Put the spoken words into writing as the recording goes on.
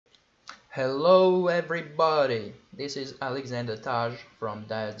Hello everybody, this is Alexander Taj from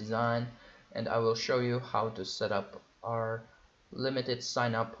Dias Design, and I will show you how to set up our Limited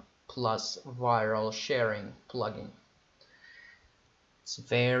Signup plus Viral Sharing plugin. It's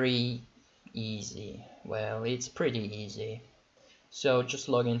very easy. Well, it's pretty easy. So just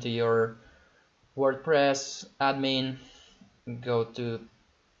log into your WordPress admin, go to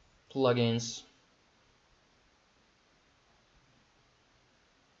plugins,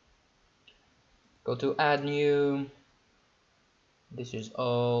 go to add new. This is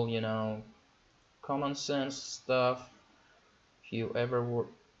all, common sense stuff. If you ever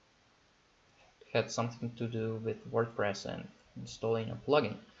had something to do with WordPress and installing a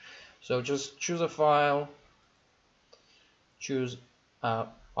plugin. So just choose a file,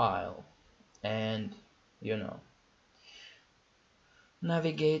 and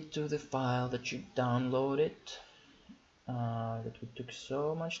navigate to the file that you downloaded. That we took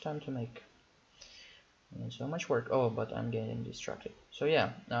so much time to make and so much work. Oh, but I'm getting distracted. So yeah,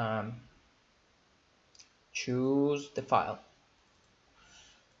 choose the file,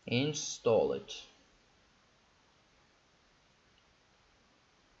 install it.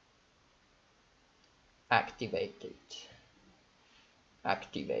 Activate it.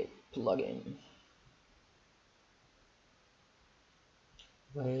 Activate plugin.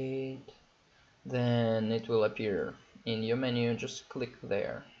 Wait, then it will appear in your menu. Just click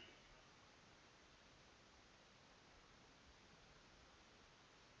there.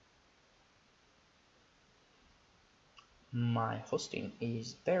 My hosting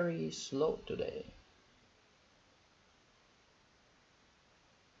is very slow today.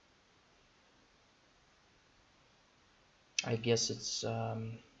 I guess it's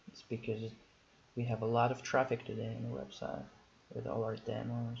because we have a lot of traffic today on the website with all our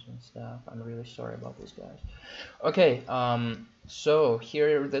demos and stuff. I'm really sorry about this, guys. Okay, so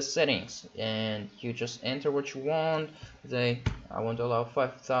here are the settings, and you just enter what you want. Say I want to allow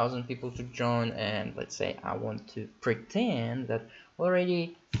 5,000 people to join, and let's say I want to pretend that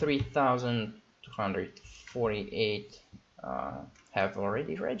already 3,248 have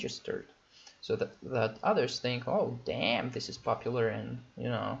already registered, so that others think, oh damn, this is popular, and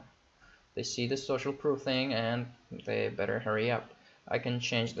they see the social proof thing and they better hurry up. I can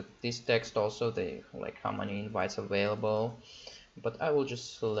change this text also, like how many invites available, but I will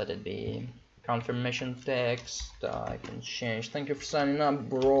just let it be confirmation text. I can change thank you for signing up,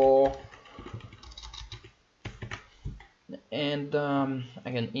 bro, and I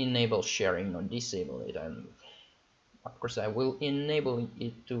can enable sharing or disable it. And of course I will enable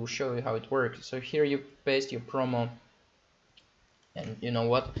it to show you how it works. So here you paste your promo, and you know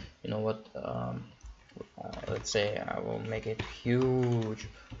what, let's say I will make it huge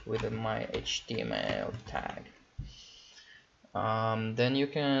with my HTML tag. Then you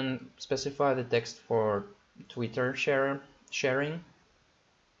can specify the text for Twitter sharing.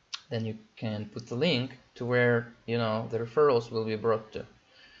 Then you can put the link to where the referrals will be brought to.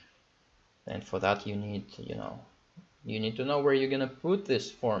 And for that you need to know where you're gonna put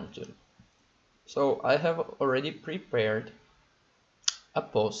this form to. So I have already prepared a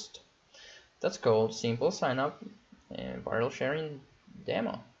post that's called Simple Sign Up and Viral Sharing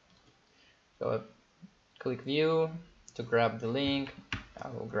Demo. So I click View to grab the link. I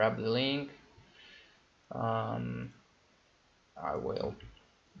will grab the link. I will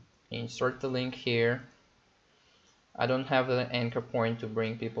insert the link here. I don't have the anchor point to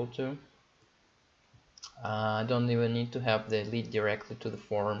bring people to. I don't even need to have the lead directly to the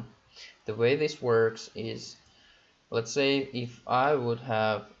form. The way this works is, let's say if I would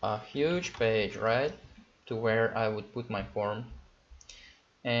have a huge page, right, to where I would put my form,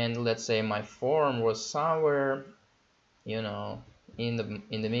 and let's say my form was somewhere in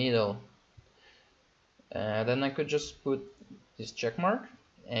the middle, then I could just put this check mark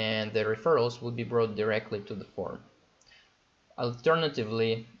and the referrals would be brought directly to the form.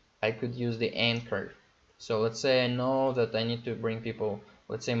 Alternatively, I could use the anchor. So let's say I know that I need to bring people,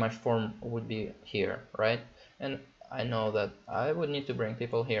 let's say my form would be here, right, and I know that I would need to bring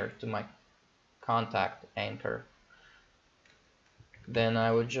people here to my contact anchor. Then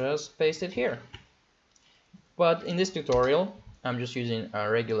I would just paste it here. But in this tutorial, I'm just using a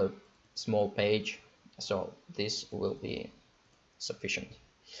regular small page, so this will be sufficient.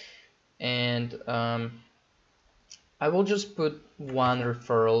 And I will just put one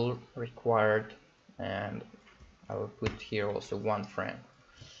referral required, and I will put here also one friend.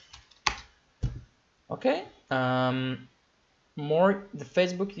 Okay. The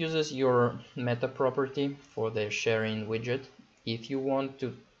Facebook uses your meta property for the sharing widget. If you want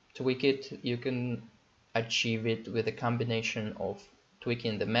to tweak it, you can achieve it with a combination of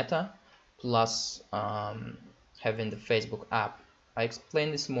tweaking the meta plus having the Facebook app. I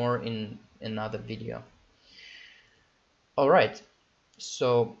explain this more in another video. Alright,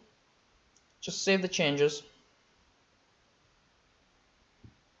 so just save the changes.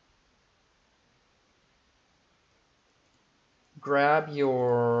 Grab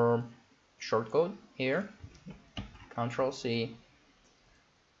your shortcode here, Control C,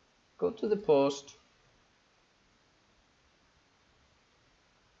 go to the post,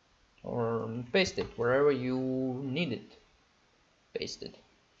 or paste it wherever you need it. Paste it.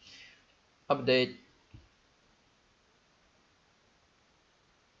 Update.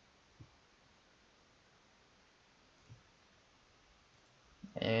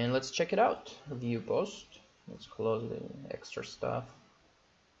 And let's check it out. View post. Let's close the extra stuff.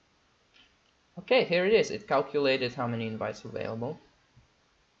 Okay, here it is. It calculated how many invites available.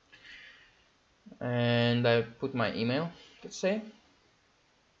 And I put my email, let's say.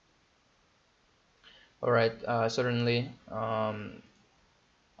 Alright, certainly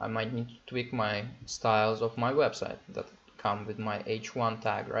I might need to tweak my styles of my website that come with my H1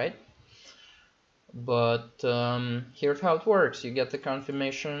 tag, right? But here's how it works. You get the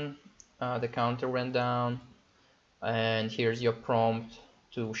confirmation, the counter went down, and here's your prompt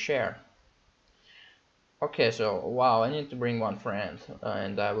to share. Okay, so wow, I need to bring one friend,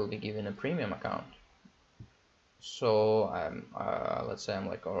 and I will be given a premium account. So I'm let's say I'm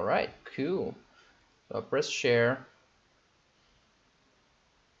like, all right, cool. So I press share.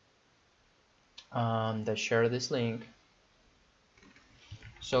 I share this link.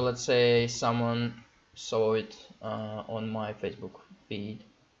 So let's say someone saw it on my Facebook feed.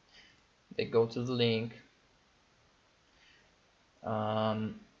 They go to the link.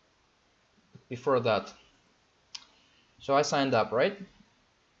 Before that, so I signed up, right?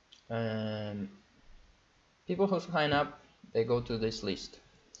 People who sign up, they go to this list.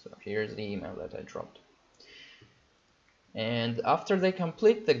 So here's the email that I dropped. And after they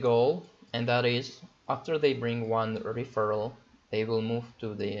complete the goal, and that is after they bring one referral, they will move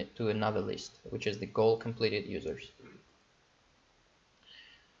to another list, which is the goal completed users.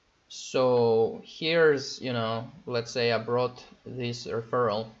 So here's, let's say I brought this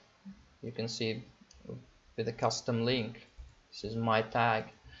referral. You can see with a custom link. This is my tag.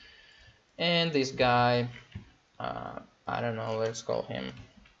 And this guy, I don't know, let's call him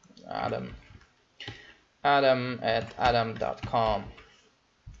Adam. Adam at adam.com.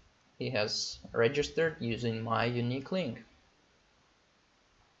 He has registered using my unique link.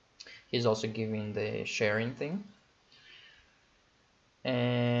 He's also giving the sharing thing.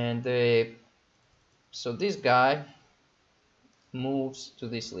 And so this guy moves to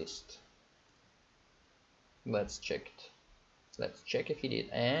this list. Let's check it. Let's check if he did.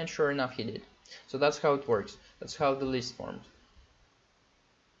 And sure enough, he did. So that's how it works. That's how the list forms.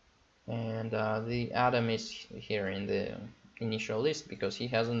 And the Adam is here in the initial list because he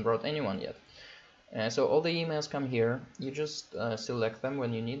hasn't brought anyone yet. And so all the emails come here. You just select them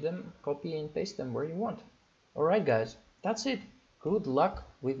when you need them, copy and paste them where you want. Alright guys, that's it. Good luck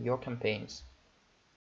with your campaigns.